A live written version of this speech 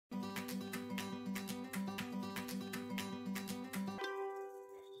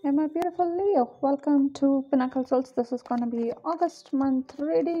Hey, my beautiful Leo, welcome to Pinnacle Souls. This is going to be August month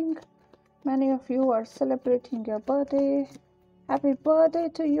reading. Many of you are celebrating your birthday. Happy birthday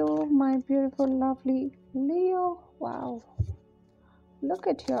to you, my beautiful, lovely Leo. Wow, look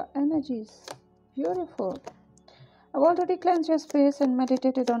at your energies. Beautiful. I've already cleansed your space and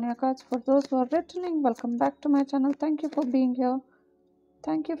meditated on your cards. For those who are returning, welcome back to my channel. Thank you for being here.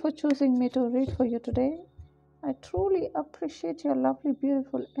 Thank you for choosing me to read for you today. I truly appreciate your lovely,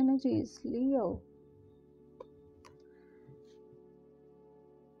 beautiful energies, Leo.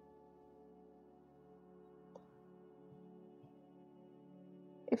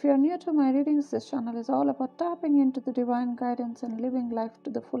 If you are new to my readings, this channel is all about tapping into the divine guidance and living life to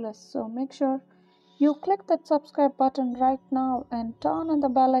the fullest. So make sure you click that subscribe button right now and turn on the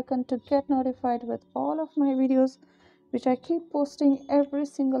bell icon to get notified with all of my videos, which I keep posting every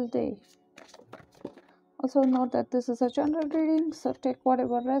single day. Also note that this is a general reading, so take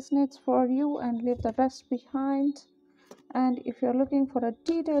whatever resonates for you and leave the rest behind. And if you're looking for a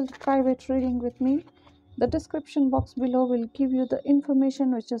detailed private reading with me, the description box below will give you the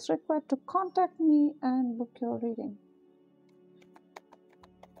information which is required to contact me and book your reading.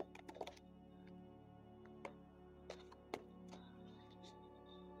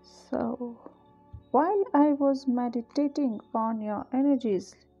 So, while I was meditating on your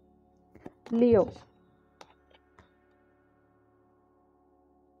energies, Leo,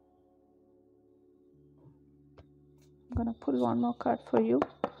 I'm gonna pull one more card for you.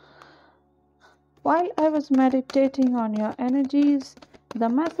 While I was meditating on your energies, the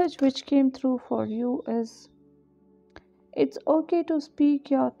message which came through for you is it's okay to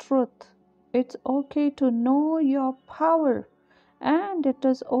speak your truth. It's okay to know your power. And it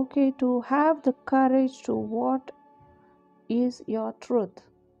is okay to have the courage to what is your truth.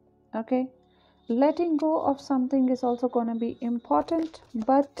 Okay? Letting go of something is also going to be important.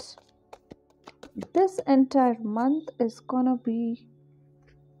 But this entire month is going to be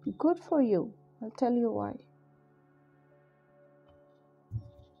good for you. I'll tell you why.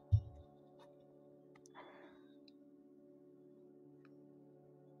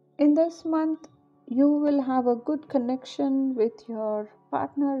 In this month, you will have a good connection with your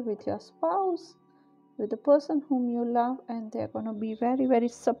partner, with your spouse, with the person whom you love, and they're going to be very, very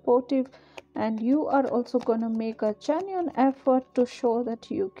supportive. And you are also going to make a genuine effort to show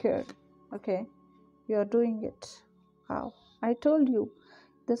that you care. Okay, you're doing it. Wow, I told you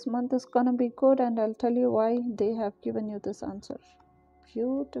this month is going to be good, and I'll tell you why they have given you this answer.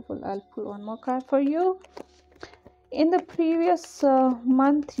 Beautiful. I'll pull one more card for you. In the previous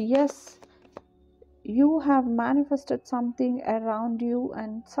month, yes, you have manifested something around you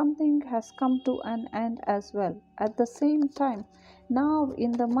and something has come to an end as well. At the same time, now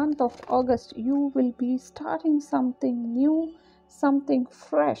in the month of August, you will be starting something new, something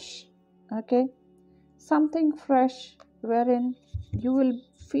fresh. Okay, something fresh wherein you will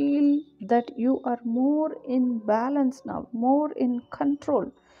feel that you are more in balance now, more in control.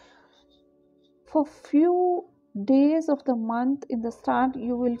 For few days of the month in the start,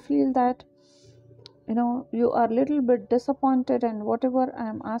 you will feel that you are a little bit disappointed and whatever I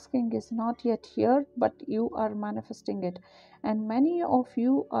am asking is not yet here, but you are manifesting it. And many of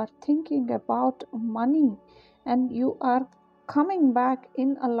you are thinking about money, and you are coming back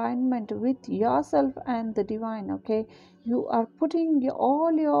in alignment with yourself and the divine. Okay, you are putting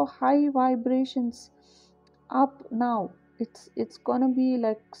all your high vibrations up now. It's gonna be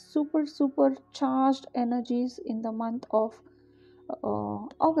like super charged energies in the month of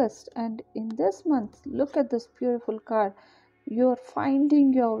August. And in this month, look at this beautiful card. You're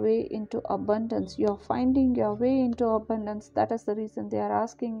finding your way into abundance. You're finding your way into abundance. That is the reason they are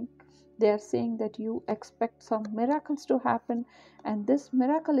asking. They are saying that you expect some miracles to happen, and this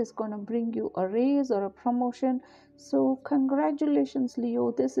miracle is going to bring you a raise or a promotion. So, congratulations,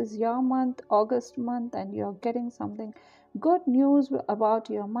 Leo. This is your month, August month, and you're getting something good news about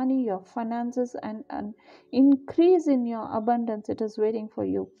your money, your finances, and an increase in your abundance. It is waiting for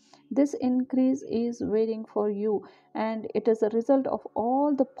you. This increase is waiting for you, and it is a result of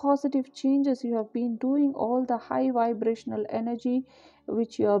all the positive changes you have been doing, all the high vibrational energy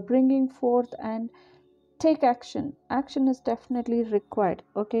which you are bringing forth. And take action. Action is definitely required.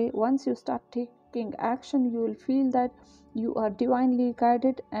 Okay, once you start taking action, you will feel that you are divinely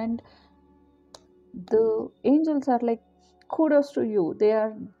guided, and the angels are like, kudos to you. They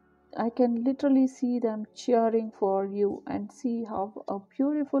are, I can literally see them cheering for you. And see how a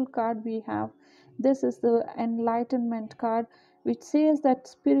beautiful card we have. This is the enlightenment card, which says that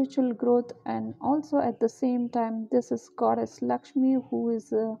spiritual growth, and also at the same time, this is goddess Lakshmi, who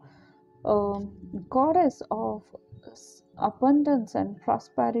is a goddess of abundance and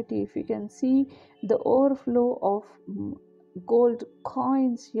prosperity. If you can see the overflow of gold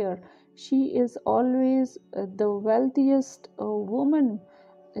coins here, she is always the wealthiest woman.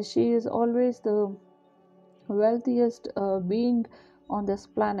 She is always the wealthiest being on this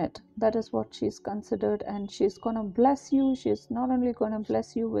planet. That is what she's considered, and she's gonna bless you. She's not only gonna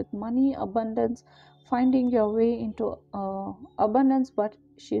bless you with money, abundance, finding your way into abundance, but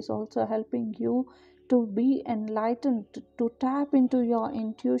she's also helping you to be enlightened, to tap into your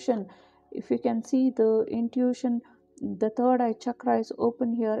intuition. If you can see the intuition, the third eye chakra is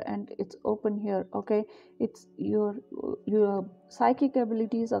open here and it's open here. Okay, it's your psychic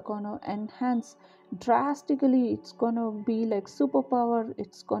abilities are gonna enhance drastically. It's gonna be like superpower.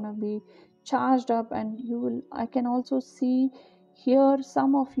 It's gonna be charged up, and you will, I can also see here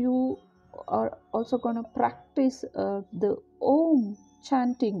some of you are also gonna practice the om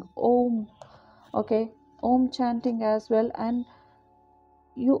chanting, om. Okay, om chanting as well, and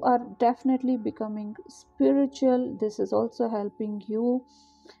you are definitely becoming spiritual. This is also helping you.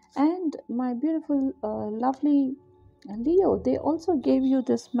 And my beautiful lovely Leo, they also gave you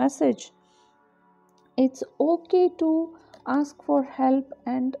this message. It's okay to ask for help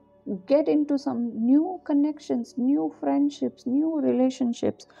and get into some new connections, new friendships, new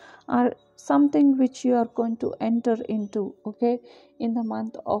relationships are something which you are going to enter into. Okay, in the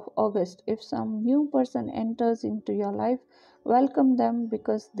month of August, if some new person enters into your life, welcome them,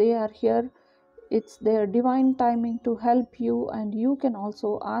 because they are here. It's their divine timing to help you, and you can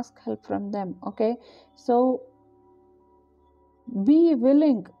also ask help from them. Okay, so be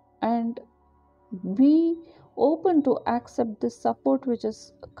willing and be open to accept this support which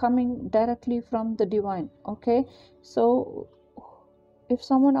is coming directly from the divine. Okay, so if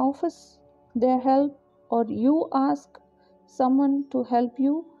someone offers their help, or you ask someone to help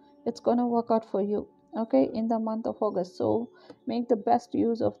you, it's gonna work out for you. Okay, in the month of August, so make the best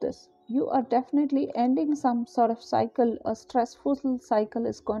use of this. You are definitely ending some sort of cycle. A stressful cycle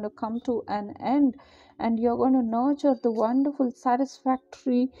is going to come to an end, and you're going to nurture the wonderful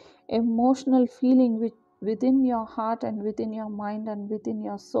satisfactory emotional feeling within your heart and within your mind and within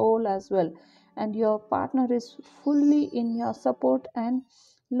your soul as well. And your partner is fully in your support. And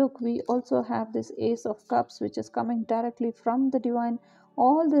look, we also have this Ace of Cups which is coming directly from the divine.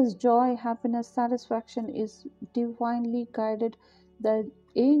 All this joy, happiness, satisfaction is divinely guided. The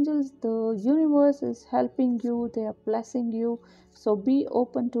angels, the universe is helping you, they are blessing you. So be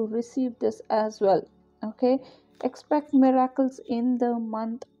open to receive this as well. Okay, expect miracles in the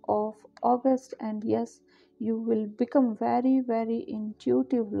month of August. And yes, you will become very, very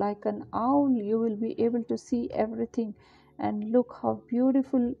intuitive like an owl. You will be able to see everything. And look how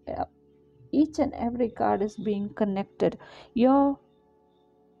beautiful each and every card is being connected. Your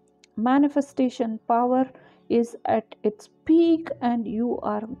manifestation power is at its peak, and you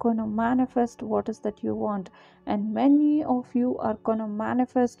are going to manifest what is that you want. And many of you are going to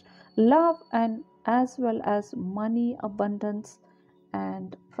manifest love, and as well as money, abundance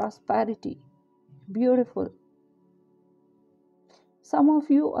and prosperity. Beautiful. Some of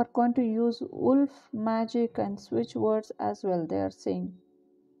you are going to use wolf magic and switch words as well, they are saying.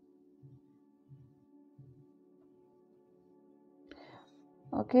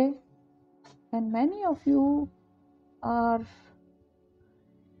 Okay, and many of you are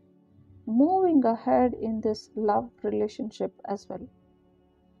moving ahead in this love relationship as well.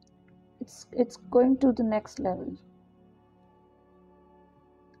 It's going to the next level.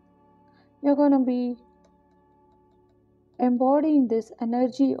 You're going to be embodying this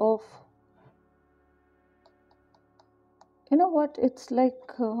energy of, you know what, it's like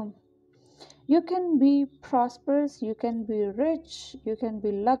you can be prosperous, you can be rich, you can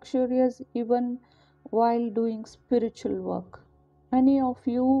be luxurious even while doing spiritual work. Many of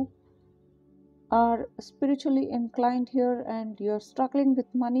you are spiritually inclined here and you're struggling with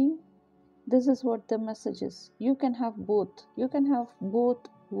money. This is what the message is. You can have both. You can have both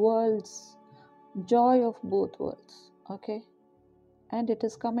worlds, joy of both worlds. Okay, and it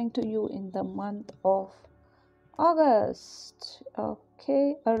is coming to you in the month of August.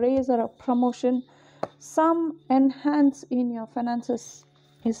 Okay, a raise or a promotion, some enhance in your finances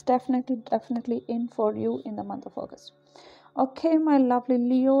is definitely in for you in the month of August. Okay, my lovely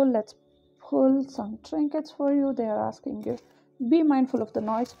Leo, let's pull some trinkets for you. They are asking you, be mindful of the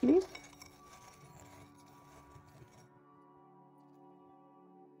noise, please.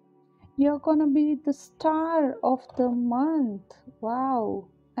 You're gonna be the star of the month. Wow.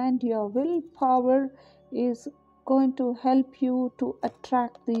 And your willpower is going to help you to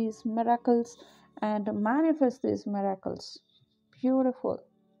attract these miracles and manifest these miracles. Beautiful.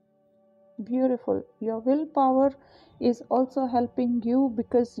 Beautiful. Your willpower is also helping you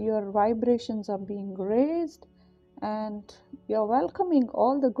because your vibrations are being raised and you're welcoming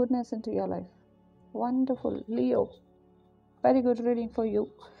all the goodness into your life. Wonderful. Leo, very good reading for you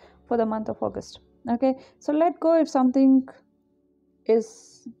for the month of August. Okay, so let go if something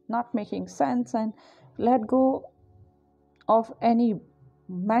is not making sense, and let go of any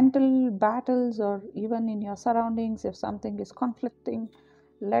mental battles, or even in your surroundings if something is conflicting,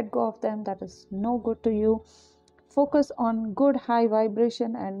 let go of them. That is no good to you. Focus on good high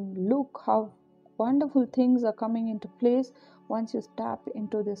vibration and look how wonderful things are coming into place once you tap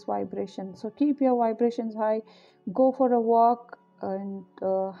into this vibration. So keep your vibrations high, go for a walk, and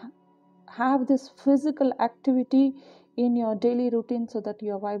have this physical activity in your daily routine so that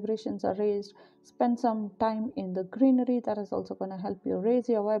your vibrations are raised. Spend some time in the greenery, that is also going to help you raise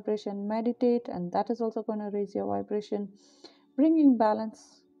your vibration. Meditate, and that is also going to raise your vibration. Bringing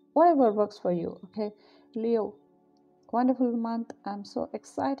balance, whatever works for you. Okay, Leo, wonderful month. I'm so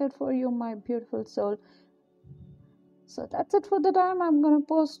excited for you, my beautiful soul. So that's it for the time. I'm going to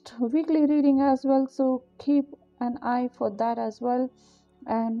post weekly reading as well, so keep an eye for that as well.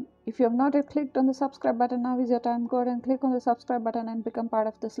 And if you have not yet clicked on the subscribe button, now is your time. Go ahead and click on the subscribe button and become part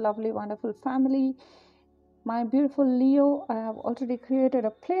of this lovely, wonderful family. My beautiful Leo, I have already created a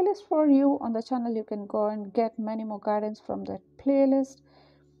playlist for you on the channel. You can go and get many more guidance from that playlist.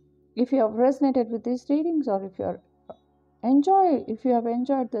 If you have resonated with these readings, or if you have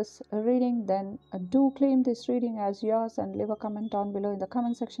enjoyed this reading, then do claim this reading as yours and leave a comment down below in the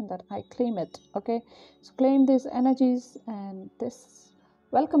comment section that I claim it. Okay, so claim these energies and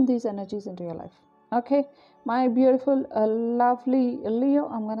welcome these energies into your life. Okay, my beautiful lovely Leo,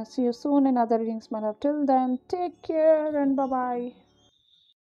 I'm gonna see you soon in other readings, my love. Till then, take care and bye bye.